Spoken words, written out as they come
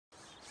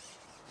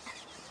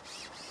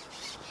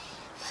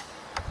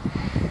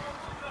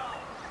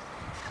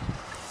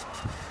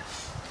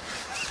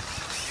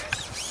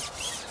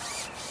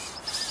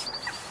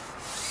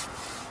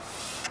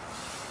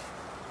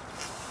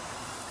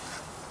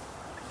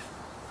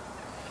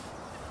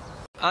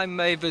I'm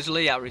Maver's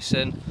Lee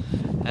Harrison,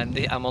 and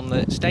I'm on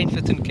the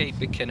Stainforth and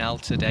Keadby Canal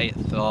today at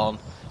Thorne.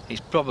 It's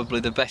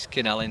probably the best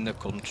canal in the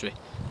country.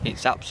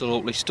 It's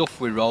absolutely stuffed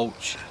with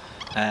roach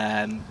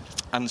and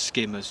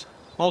skimmers.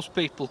 Most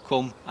people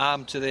come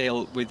armed to the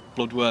hilt with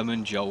bloodworm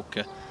and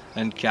joker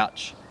and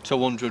catch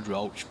 200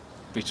 roach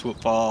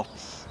for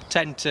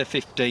 10 to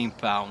 15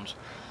 pounds.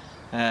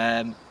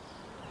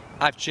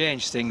 I've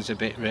changed things a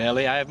bit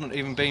really. I haven't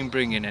even been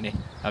bringing any.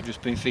 I've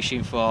just been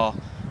fishing for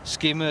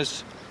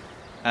skimmers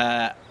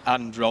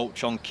and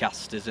roach on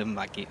casters and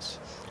maggots,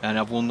 and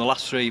I've won the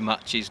last 3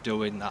 matches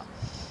doing that.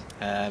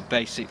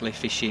 Basically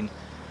fishing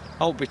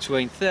out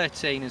between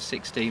 13 and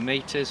 16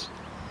 metres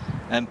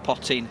and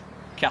potting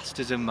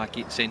casters and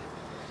maggots in.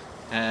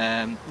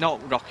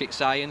 Not rocket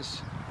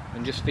science,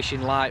 and just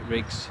fishing light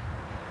rigs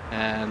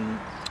and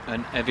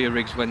heavier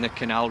rigs when the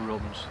canal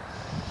runs,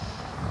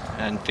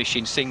 and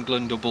fishing single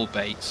and double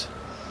baits.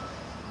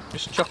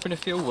 Just chopping a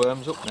few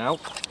worms up now,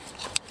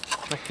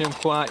 making them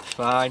quite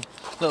fine.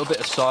 A little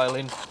bit of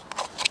soiling.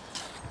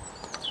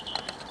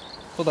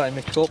 Put that in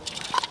my cup.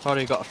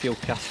 Already got a few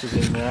casters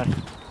in there.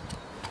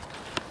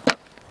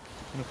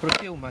 Gonna put a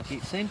few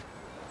maggots in.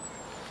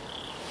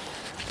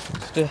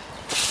 Just a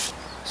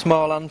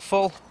small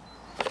handful.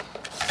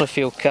 Put a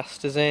few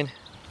casters in.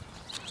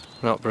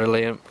 Not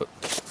brilliant, but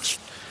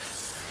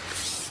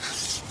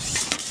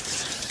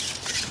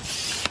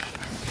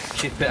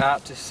chip it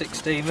out to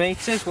 16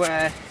 metres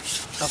where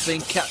I've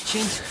been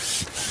catching.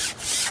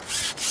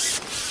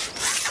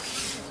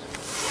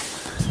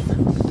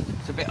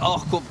 It's a bit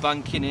awkward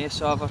banking here,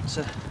 so I've had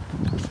to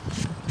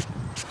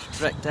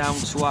break down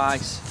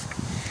twice.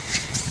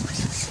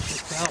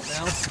 Chip out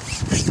now.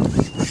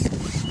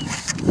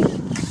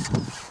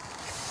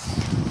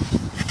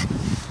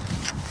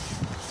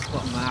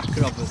 Got a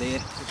marker over there,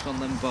 just on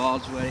them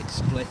boards where it's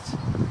split.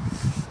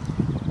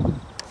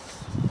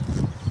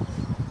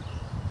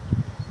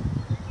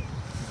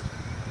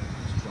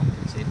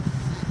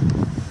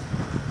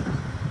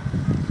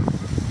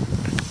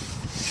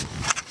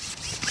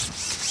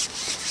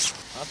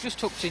 I've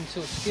just hooked into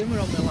a skimmer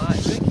on the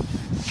light rig.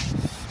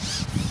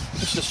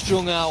 Just a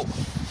strung out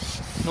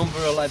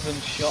number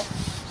 11 shot,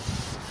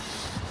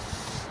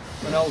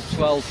 an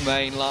 012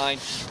 main line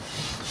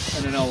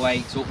and an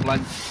 08 up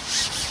length.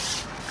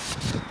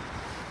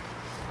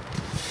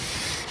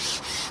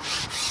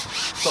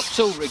 Got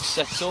 2 rigs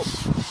set up,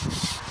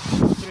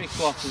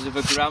 3/4 of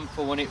a gram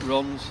for when it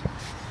runs,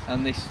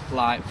 and this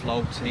light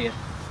float here.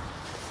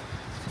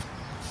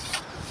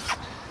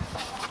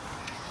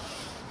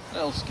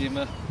 Little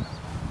skimmer.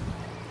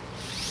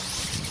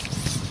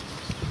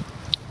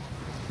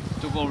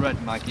 Double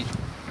red maggot.